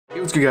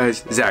What's good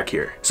guys, Zach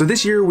here. So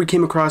this year we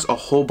came across a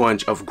whole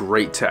bunch of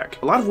great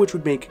tech, a lot of which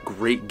would make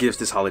great gifts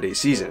this holiday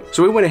season.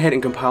 So we went ahead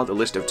and compiled a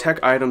list of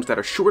tech items that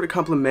are sure to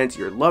complement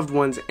your loved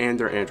ones and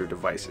their Android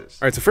devices.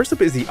 Alright, so first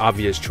up is the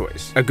obvious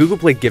choice, a Google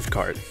Play gift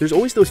card. There's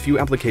always those few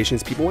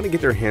applications people want to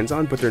get their hands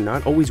on, but they're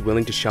not always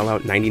willing to shell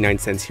out 99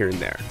 cents here and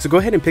there. So go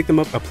ahead and pick them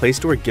up a Play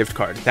Store gift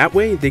card. That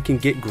way they can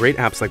get great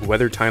apps like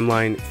Weather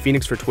Timeline,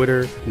 Phoenix for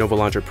Twitter, Nova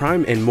Launcher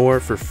Prime, and more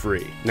for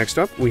free. Next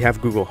up, we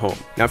have Google Home.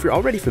 Now if you're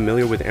already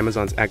familiar with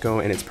Amazon's Echo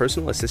and its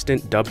personal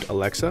assistant dubbed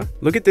Alexa,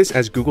 look at this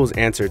as Google's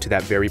answer to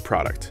that very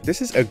product. This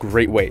is a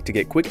great way to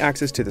get quick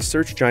access to the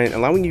search giant,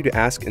 allowing you to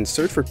ask and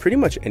search for pretty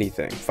much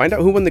anything. Find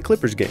out who won the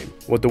Clippers game,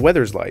 what the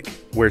weather's like,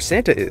 where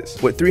Santa is,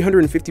 what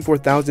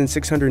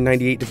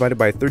 354,698 divided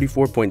by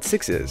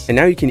 34.6 is, and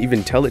now you can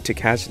even tell it to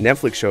cast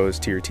Netflix shows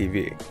to your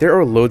TV. There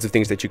are loads of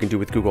things that you can do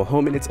with Google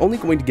Home, and it's only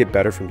going to get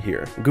better from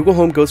here. Google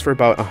Home goes for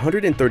about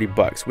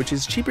 $130, which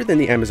is cheaper than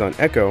the Amazon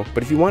Echo,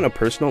 but if you want a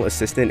personal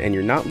assistant and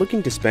you're not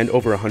looking to spend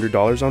over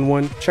 $100 on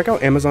one, check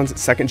out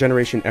Amazon's second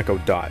generation Echo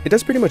Dot. It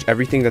does pretty much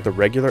everything that the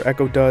regular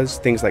Echo does,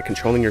 things like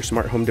controlling your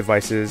smart home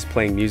devices,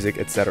 playing music,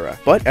 etc.,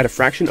 but at a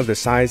fraction of the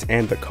size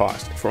and the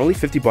cost. For only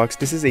 $50,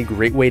 this is a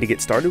great way to get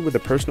started with a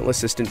personal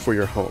assistant for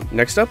your home.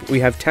 Next up, we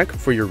have tech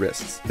for your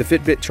wrists, the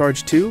Fitbit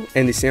Charge 2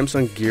 and the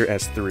Samsung Gear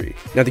S3.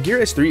 Now the Gear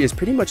S3 is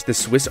pretty much the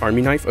Swiss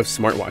Army knife of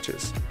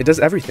smartwatches. It does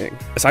everything.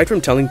 Aside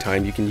from telling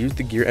time, you can use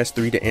the Gear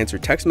S3 to answer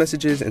text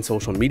messages and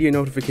social media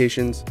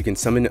notifications, you can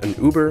summon an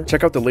Uber,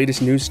 check out the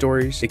latest news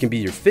stories, it can be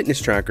your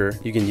fitness tracker,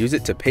 you can use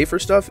it to pay for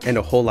stuff, and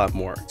a whole lot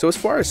more. So as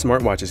far as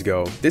smartwatches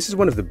go, this is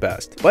one of the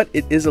best, but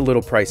it is a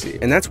little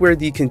pricey, and that's where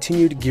the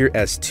continued Gear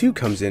S2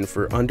 comes in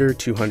for under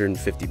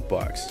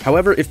 $250.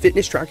 However, if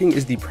fitness tracking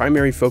is the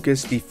primary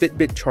focus, the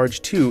Fitbit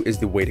Charge 2 is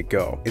the way to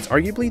go. It's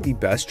arguably the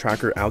best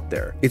tracker out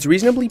there. It's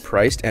reasonably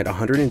priced at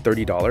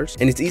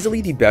 $130, and it's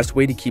easily the best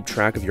way to keep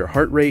track of your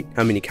heart rate,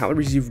 how many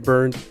calories you've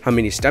burned, how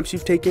many steps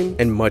you've taken,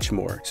 and much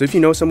more. So if you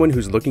know someone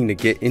who's looking to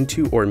get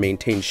into or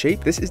maintain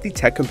shape, this is the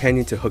tech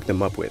companion to hook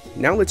them up with.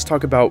 Now let's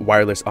talk about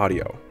wireless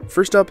audio.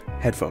 First up,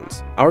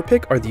 headphones. Our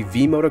pick are the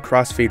V-Moda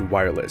Crossfade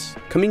Wireless.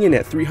 Coming in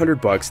at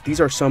 $300,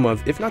 these are some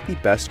of, if not the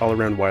best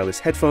all-around wireless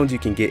headphones you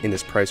can get in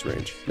this price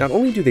range. Not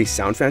only do they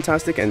sound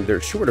fantastic and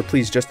they're sure to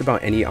please just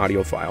about any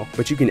audiophile,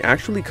 but you can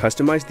actually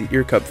customize the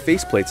ear cup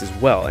faceplates as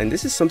well, and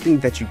this is something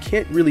that you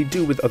can't really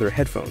do with other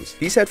headphones.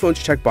 These headphones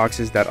check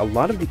boxes that a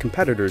lot of the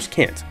competitors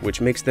can't,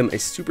 which makes them a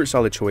super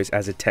solid choice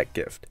as a tech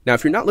gift. Now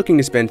if you're not looking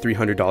to spend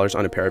 $300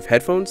 on a pair of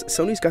headphones,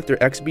 Sony's got their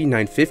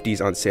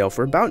XB950s on sale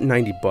for about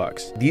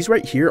 $90. These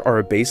right here are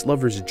a bass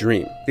lover's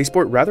dream. They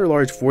sport rather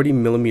large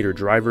 40mm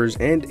drivers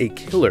and a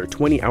killer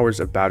 20 hours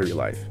of battery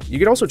life. You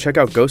could also check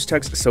out Ghost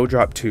Tech's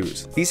SoDrop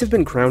 2s. These have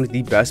been crowned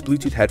the best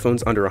Bluetooth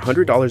headphones under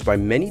 $100 by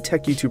many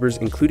tech YouTubers,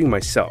 including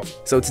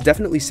myself, so it's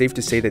definitely safe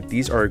to say that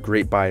these are a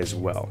great buy as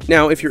well.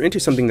 Now, if you're into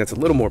something that's a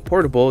little more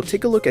portable,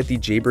 take a look at the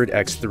Jaybird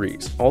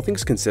X3s. All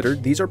things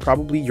considered, these are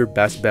probably your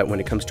best bet when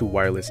it comes to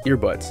wireless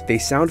earbuds. They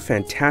sound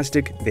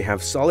fantastic, they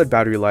have solid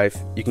battery life,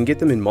 you can get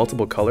them in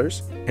multiple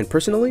colors, and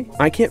personally,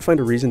 I can't find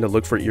a reason to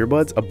look for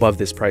earbuds above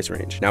this price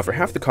range. Now for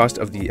half the cost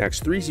of the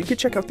X3s, you could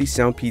check out the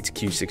Soundpeats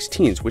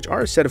Q16s, which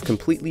are a set of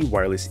completely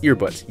wireless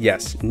earbuds.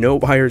 Yes, no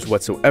wires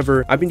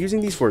whatsoever. I've been using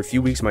these for a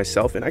few weeks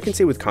myself, and I can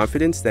say with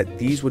confidence that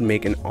these would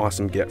make an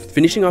awesome gift.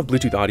 Finishing off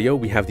Bluetooth audio,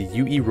 we have the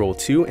UE Roll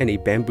 2 and a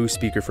bamboo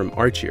speaker from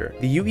Archeer.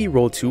 The UE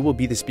Roll 2 will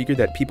be the speaker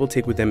that people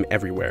take with them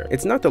everywhere.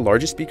 It's not the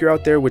largest speaker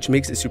out there, which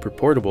makes it super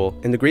portable,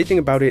 and the great thing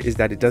about it is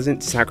that it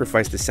doesn't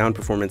sacrifice the sound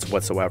performance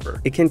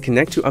whatsoever. It can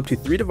connect to up to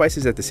 3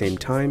 devices at the same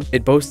time,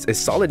 it boasts a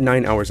solid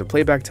 9 hours of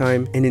playback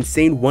time, an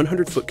insane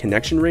 100-foot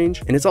connection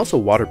range, and it's also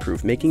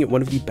waterproof, making it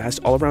one of the best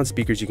all-around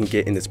speakers you can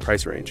get in this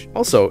price range.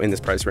 Also in this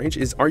price range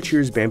is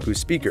Archeer's bamboo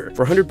speaker.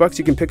 For $100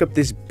 you can pick up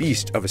this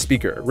beast of a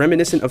speaker,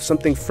 reminiscent of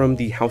something from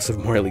the House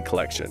of Marley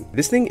collection.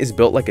 This thing is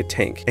built like a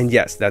tank, and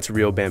yes, that's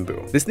real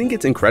bamboo. This thing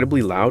gets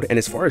incredibly loud, and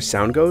as far as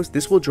sound goes,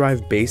 this will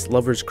drive bass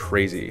lovers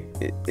crazy.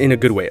 In a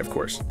good way, of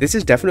course. This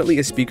is definitely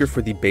a speaker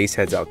for the bass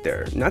heads out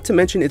there, not to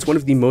mention it's one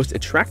of the most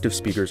attractive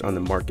speakers on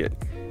the market.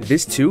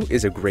 This too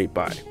is a great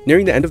buy.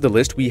 Nearing the end of the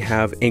list, we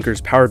have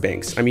Anker's power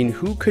banks. I mean,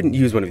 who couldn't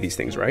use one of these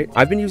things, right?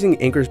 I've been using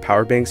Anker's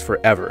power banks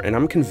forever, and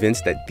I'm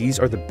convinced that these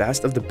are the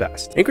best of the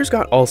best. Anker's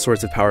got all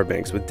sorts of power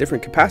banks with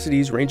different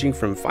capacities ranging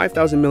from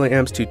 5,000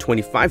 milliamps to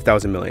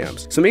 25,000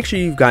 milliamps. So make sure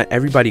you've got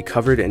everybody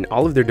covered and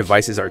all of their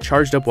devices are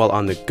charged up while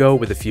on the go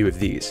with a few of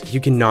these. You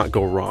cannot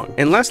go wrong.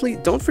 And lastly,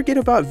 don't forget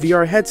about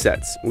VR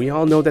headsets. We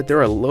all know that there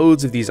are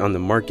loads of these on the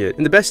market,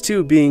 and the best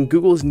two being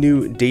Google's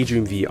new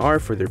Daydream VR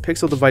for their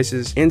Pixel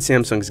devices and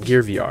Samsung's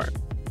Gear VR.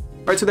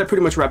 Alright, so that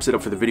pretty much wraps it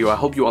up for the video. I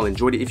hope you all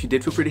enjoyed it. If you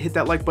did, feel free to hit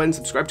that like button,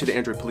 subscribe to the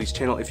Android Police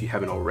channel if you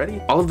haven't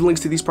already. All of the links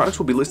to these products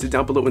will be listed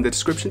down below in the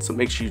description, so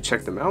make sure you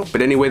check them out.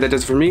 But anyway, that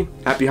does it for me.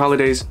 Happy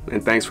holidays,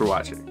 and thanks for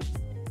watching.